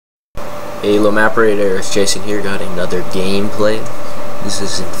Halo map operator, it's Jason here, got another gameplay. This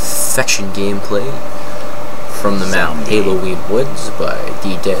is infection gameplay from the map Halo-Ween Woods by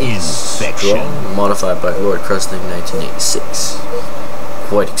ddez, drol, modified by Lord Crustling 1986.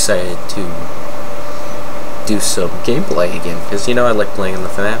 Quite excited to do some gameplay again, because you know I like playing on the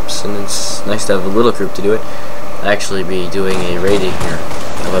maps, and it's nice to have a little group to do it. I'll actually be doing a rating here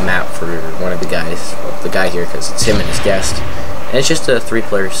of a map for one of the guys, well, the guy here, because it's him and his guest. And it's just a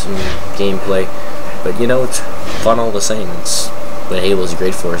 3-person gameplay, but you know, it's fun all the same. It's what Halo's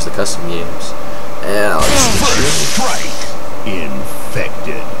great for, is the custom games. And First strike,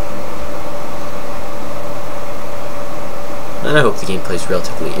 infected. And I hope the gameplay is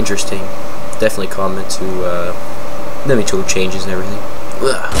relatively interesting. Definitely comment to let me show changes and everything.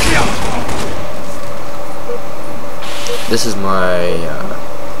 This is my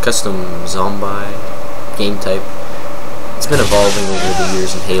custom zombie game type. It's been evolving over the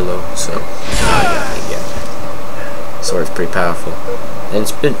years in Halo, so it's pretty powerful. And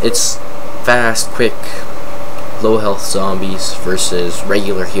it's fast, quick, low health zombies versus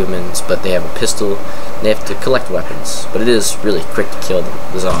regular humans, but they have a pistol. And they have to collect weapons, but it is really quick to kill them,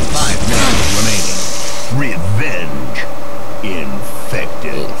 the zombies. 5 minutes remaining. Revenge.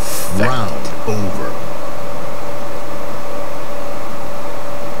 Infected. Round over.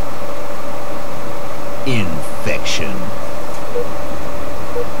 Infection.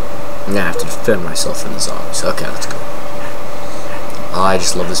 I'm gonna have to defend myself from the zombies. Okay, let's go. Oh, I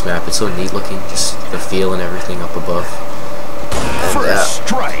just love this map. It's so neat looking. Just the feel and everything up above. And, First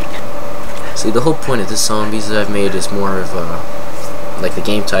strike. See, the whole point of the zombies that I've made is more of a, like the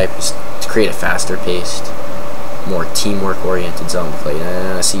game type is to create a faster paced, more teamwork oriented zombie play.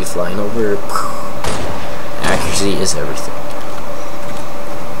 And I see you flying over. Accuracy is everything.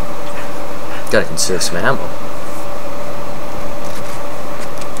 Gotta conserve some ammo.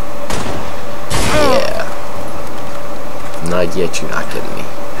 Yeah. Not yet, you're not getting me.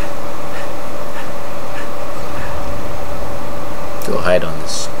 Go hide on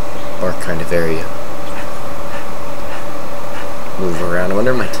this bark kind of area. Move around. I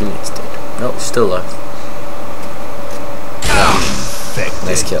wonder if my teammates did. No, still left. Oh,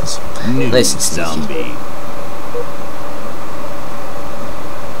 nice kills. Nice and sneaky.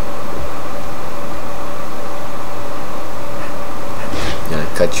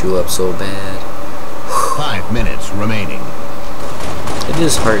 Cut you up so bad. 5 minutes remaining. It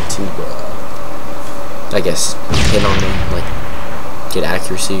is hard to, I guess, hit on them, like, get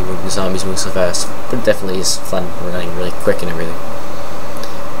accuracy when the zombies move so fast. But it definitely is fun running really quick and everything.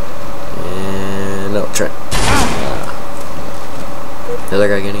 And no, try. The other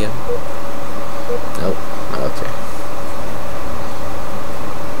guy gonna get him? Nope. Okay.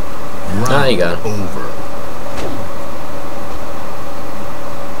 Ah, you got him. Over.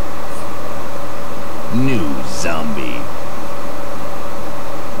 New zombie.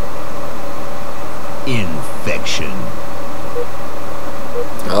 Infection.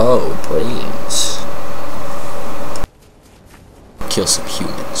 Oh, brains. Kill some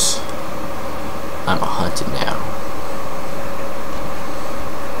humans. I'm a hunted now.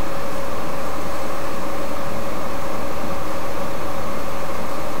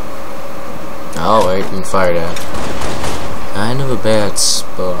 Oh, wait, been fired at. Kind of a bad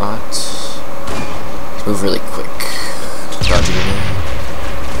spot. Move really quick. Dodge a grenade.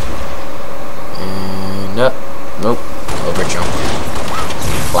 And nope. Over jump.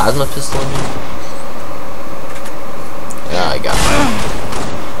 Plasma pistol in here? Yeah, I got it.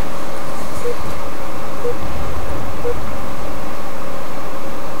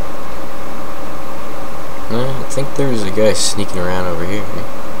 I think there's a guy sneaking around over here.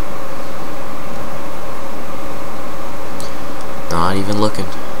 Not even looking.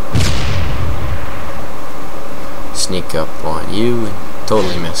 Sneak up on you and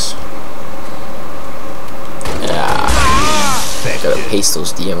totally miss. Gotta paste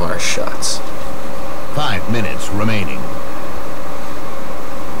those DMR shots. 5 minutes remaining.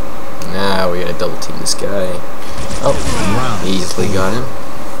 Now we gotta double team this guy. Oh, easily got him.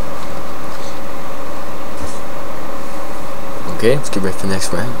 Okay, let's get ready for the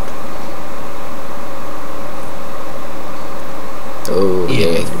next round. Oh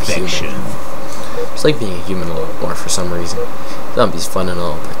yeah, Infection. It's like being a human a little more for some reason. Zombies fun and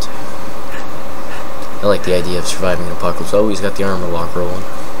all, but I like the idea of surviving an apocalypse. Oh, he's got the armor lock rolling.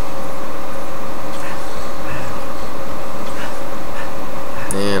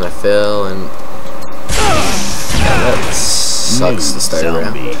 And I fell, and yeah, that sucks to start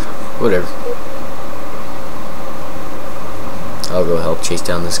around. Whatever. I'll go help chase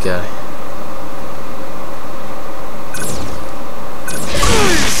down this guy.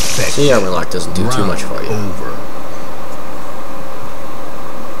 The armor lock doesn't do too much for you. Over.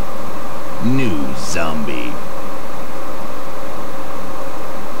 New zombie.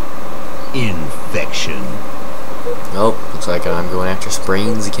 Infection. Oh, looks like I'm going after some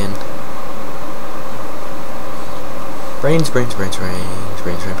brains again. Brains, brains, brains, brains,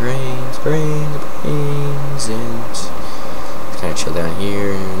 brains, brains, brains, brains, brains, and kind of chill down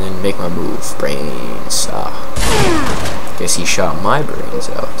here and then make my move. Brains. Ah. Guess he shot my brains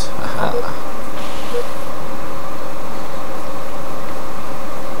out. Aha.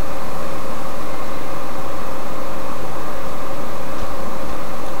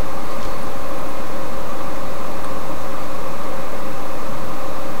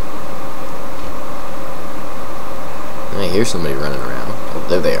 I hear somebody running around. Oh,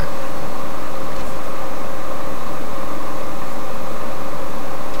 they're there.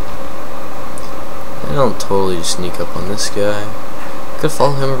 I don't totally just sneak up on this guy. Could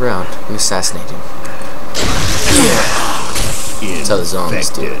follow him around and assassinate him. That's how the zombies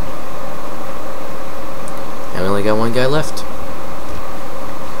do it. And we only got one guy left.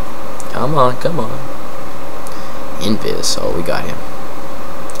 Come on, come on. Invis. Oh, we got him.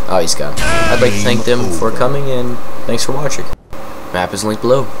 Oh, he's gone. I'd like to thank them for coming, and thanks for watching. Map is linked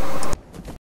below.